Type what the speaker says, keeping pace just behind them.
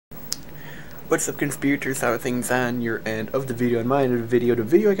What's up, conspirators? How are things on your end of the video? On my end of the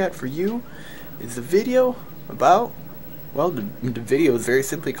video, I got for you is a video about, well, the video is very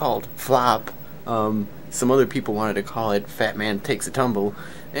simply called Flop. Some other people wanted to call it Fat Man Takes a Tumble,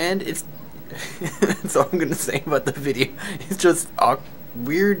 and it's that's all I'm gonna say about the video. It's just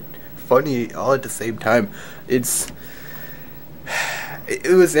weird, funny, all at the same time. It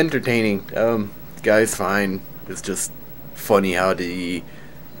was entertaining. The guy's fine. It's just funny how the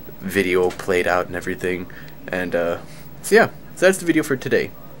video played out and everything. And so yeah, so that's the video for today.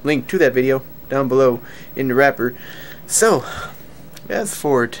 Link to that video down below in the wrapper. So as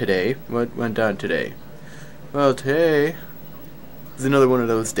for today, what went on today? Well, today is another one of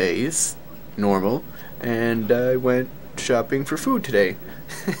those days, normal, and I went shopping for food today.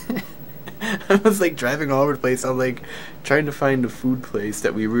 I was like driving all over the place. I'm like trying to find a food place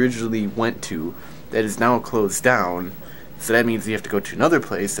that we originally went to that is now closed down. So that means you have to go to another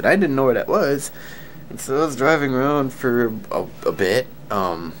place that I didn't know where that was. And so I was driving around for a bit,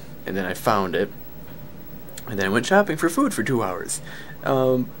 and then I found it. And then I went shopping for food for 2 hours.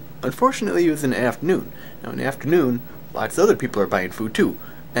 Unfortunately, it was in the afternoon. Now in the afternoon, lots of other people are buying food too.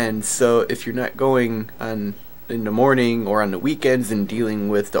 And so if you're not going in the morning or on the weekends and dealing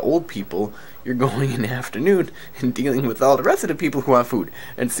with the old people, you're going in the afternoon and dealing with all the rest of the people who want food.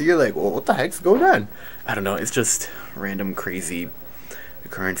 And so you're like, well, what the heck's going on? I don't know, it's just random crazy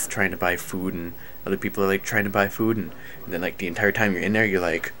occurrence trying to buy food, and other people are like trying to buy food, and then like the entire time you're in there, you're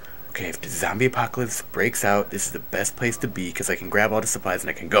like, okay, if the zombie apocalypse breaks out, this is the best place to be because I can grab all the supplies and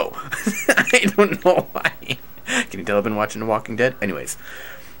I can go. I don't know why. Can you tell I've been watching The Walking Dead? Anyways,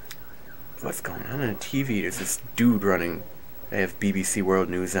 what's going on the TV? There's this dude running. I have BBC World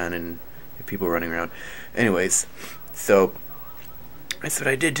News on and people running around. Anyways, so that's what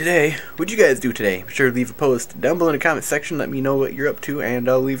I did today. What'd you guys do today? Be sure to leave a post down below in the comment section. Let me know what you're up to, and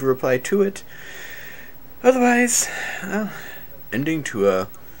I'll leave a reply to it. Otherwise, ending to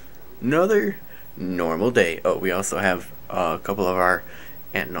another normal day. Oh, we also have a couple of our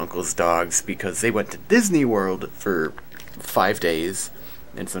aunt and uncle's dogs because they went to Disney World for 5 days.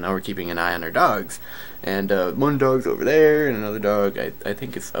 And so now we're keeping an eye on our dogs. And one dog's over there, and another dog I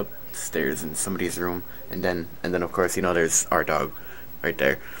think is upstairs in somebody's room. And then of course, you know, there's our dog right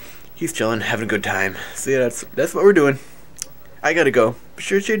there. He's chilling, having a good time. So yeah, that's what we're doing. I gotta go. Be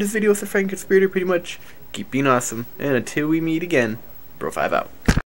sure to share this video with a friend conspirator. Pretty much keep being awesome. And until we meet again, Bro 5 out.